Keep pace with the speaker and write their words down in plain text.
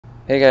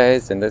Hey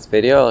guys, in this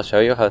video I'll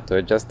show you how to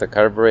adjust the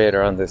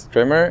carburetor on this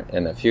trimmer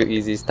in a few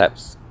easy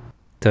steps.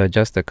 To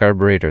adjust the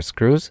carburetor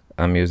screws,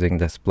 I'm using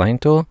the spline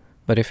tool,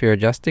 but if you're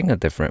adjusting a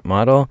different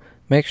model,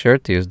 make sure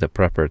to use the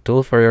proper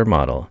tool for your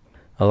model.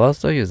 I'll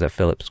also use a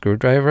Phillips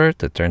screwdriver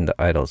to turn the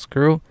idle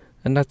screw,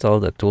 and that's all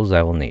the tools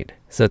I will need.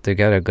 So to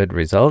get a good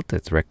result,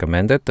 it's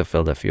recommended to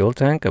fill the fuel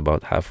tank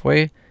about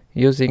halfway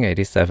using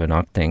 87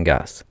 octane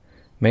gas.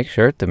 Make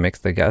sure to mix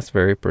the gas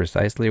very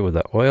precisely with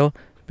the oil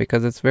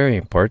because it's very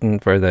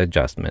important for the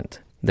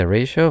adjustment. The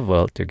ratio of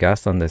oil to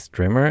gas on this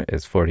trimmer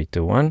is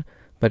 40:1,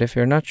 but if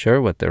you're not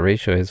sure what the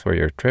ratio is for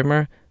your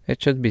trimmer,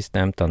 it should be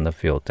stamped on the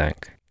fuel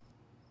tank.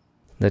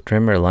 The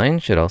trimmer line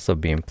should also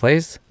be in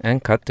place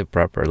and cut to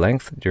proper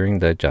length during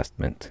the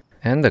adjustment.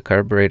 And the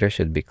carburetor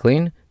should be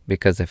clean,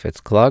 because if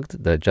it's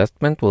clogged, the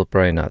adjustment will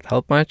probably not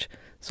help much,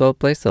 so I'll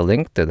place a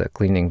link to the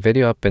cleaning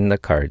video up in the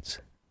cards.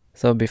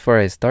 So before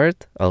I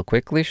start, I'll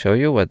quickly show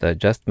you what the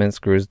adjustment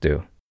screws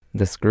do.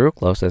 The screw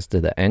closest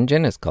to the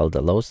engine is called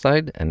the low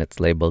side and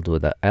it's labeled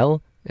with a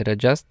L. It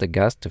adjusts the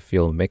gas to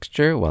fuel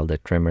mixture while the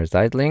trimmer is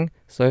idling,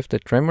 so if the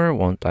trimmer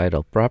won't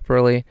idle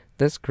properly,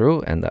 this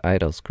screw and the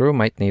idle screw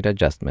might need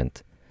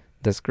adjustment.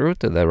 The screw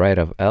to the right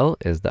of L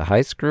is the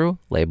high screw,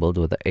 labeled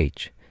with a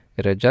H.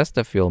 It adjusts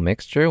the fuel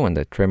mixture when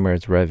the trimmer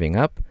is revving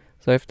up,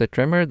 so if the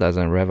trimmer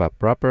doesn't rev up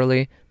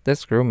properly,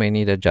 this screw may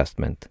need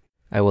adjustment.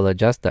 I will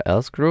adjust the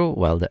L screw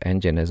while the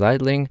engine is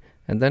idling,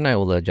 and then I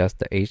will adjust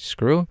the H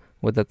screw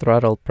with the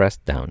throttle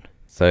pressed down.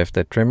 So if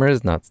the trimmer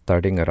is not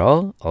starting at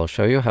all, I'll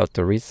show you how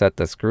to reset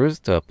the screws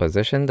to a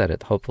position that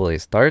it hopefully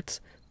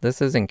starts.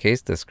 This is in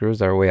case the screws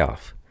are way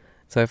off.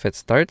 So if it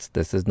starts,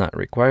 this is not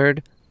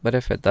required, but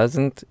if it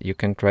doesn't, you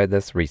can try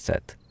this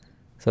reset.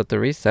 So to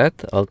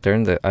reset, I'll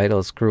turn the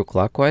idle screw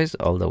clockwise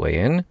all the way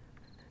in,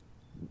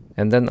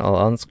 and then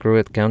I'll unscrew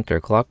it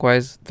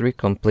counterclockwise 3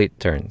 complete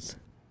turns.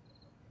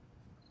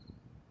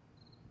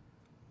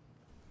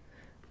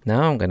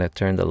 Now I'm going to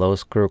turn the low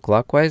screw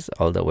clockwise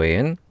all the way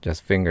in,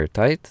 just finger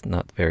tight,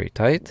 not very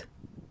tight.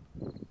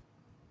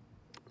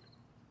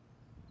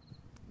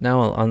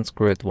 Now I'll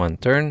unscrew it 1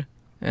 turn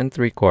and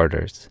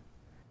 3/4.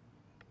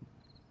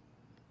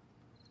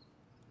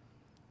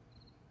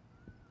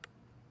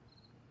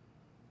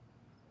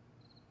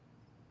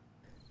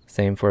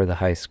 Same for the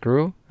high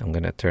screw. I'm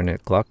going to turn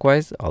it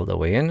clockwise all the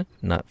way in,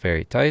 not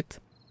very tight.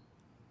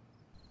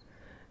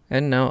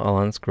 And now I'll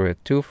unscrew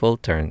it 2 full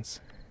turns.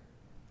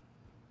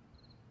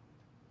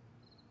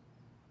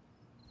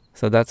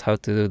 So that's how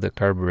to do the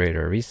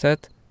carburetor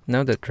reset.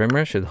 Now the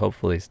trimmer should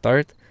hopefully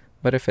start,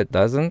 but if it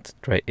doesn't,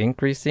 try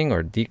increasing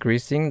or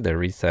decreasing the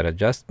reset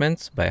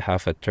adjustments by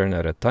half a turn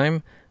at a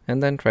time,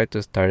 and then try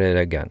to start it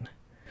again.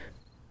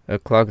 A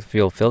clogged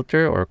fuel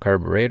filter or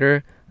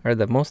carburetor are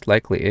the most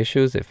likely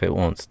issues if it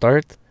won't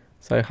start,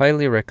 so I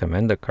highly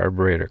recommend the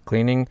carburetor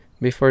cleaning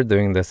before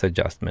doing this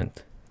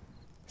adjustment.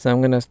 So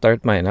I'm going to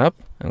start mine up.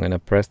 I'm going to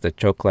press the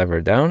choke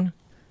lever down,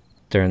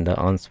 turn the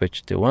on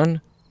switch to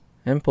 1,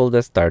 and pull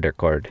the starter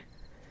cord.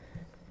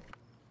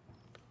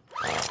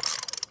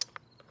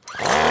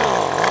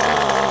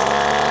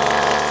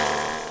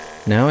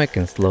 Now I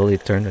can slowly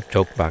turn the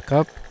choke back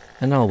up,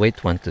 and I'll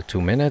wait 1 to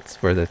 2 minutes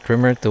for the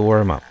trimmer to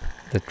warm up.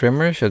 The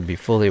trimmer should be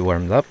fully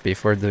warmed up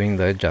before doing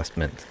the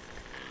adjustment.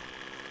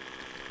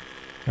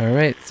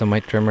 Alright, so my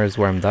trimmer is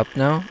warmed up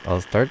now.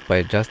 I'll start by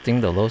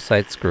adjusting the low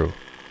side screw.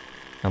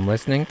 I'm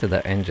listening to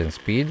the engine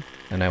speed,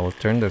 and I will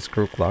turn the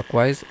screw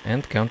clockwise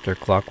and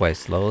counterclockwise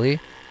slowly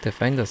to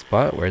find the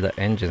spot where the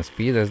engine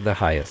speed is the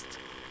highest.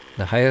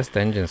 The highest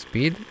engine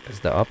speed is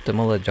the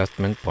optimal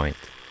adjustment point.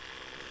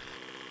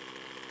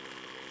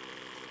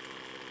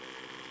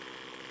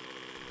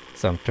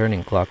 So I'm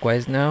turning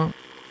clockwise now,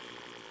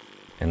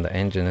 and the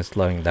engine is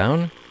slowing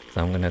down, so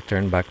I'm going to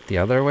turn back the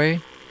other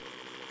way.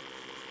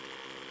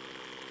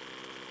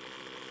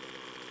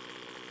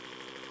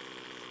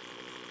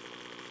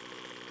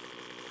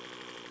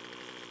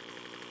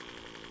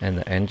 And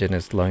the engine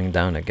is slowing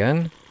down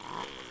again.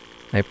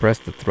 I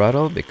pressed the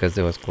throttle because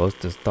it was close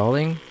to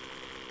stalling.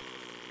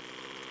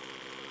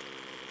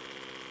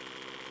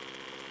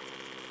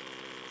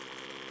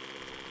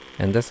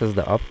 And this is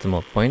the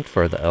optimal point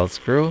for the L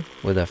screw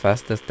with the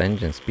fastest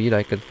engine speed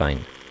I could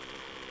find.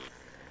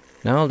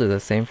 Now I'll do the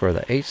same for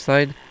the H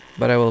side,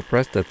 but I will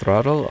press the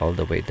throttle all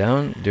the way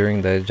down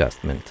during the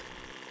adjustment.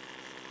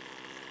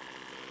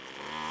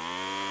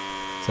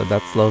 So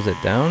that slows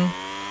it down,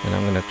 and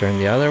I'm going to turn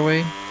the other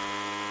way.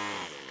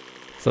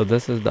 So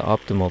this is the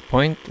optimal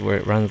point where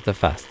it runs the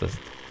fastest.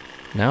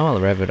 Now I'll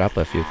rev it up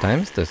a few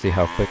times to see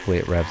how quickly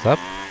it revs up,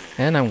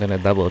 and I'm going to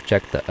double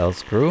check the L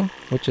screw,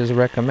 which is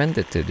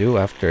recommended to do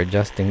after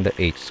adjusting the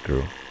H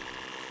screw.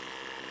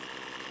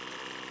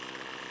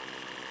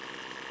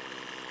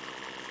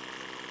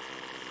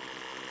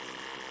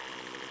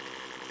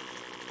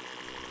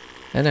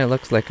 And it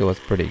looks like it was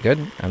pretty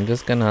good. I'm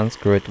just going to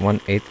unscrew it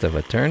 1/8 of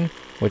a turn,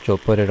 which will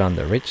put it on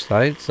the rich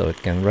side so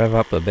it can rev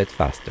up a bit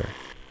faster.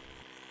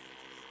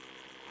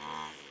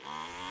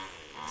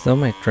 So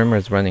my trimmer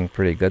is running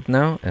pretty good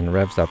now and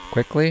revs up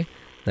quickly.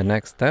 The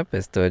next step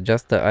is to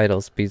adjust the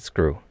idle speed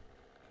screw.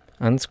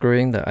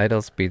 Unscrewing the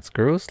idle speed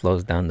screw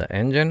slows down the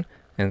engine,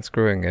 and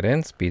screwing it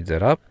in speeds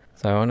it up,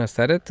 so I want to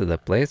set it to the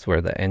place where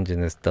the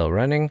engine is still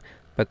running,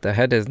 but the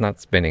head is not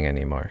spinning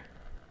anymore.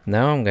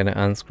 Now I'm going to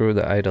unscrew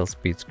the idle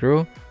speed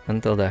screw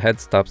until the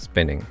head stops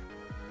spinning.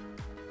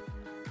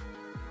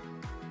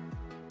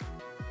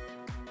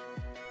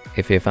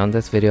 If you found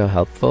this video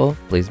helpful,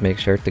 please make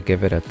sure to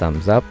give it a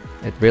thumbs up.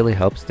 It really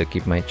helps to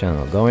keep my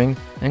channel going,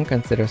 and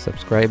consider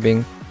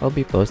subscribing. I'll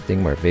be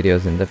posting more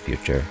videos in the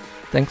future.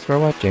 Thanks for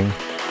watching.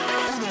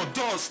 1,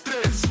 2,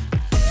 3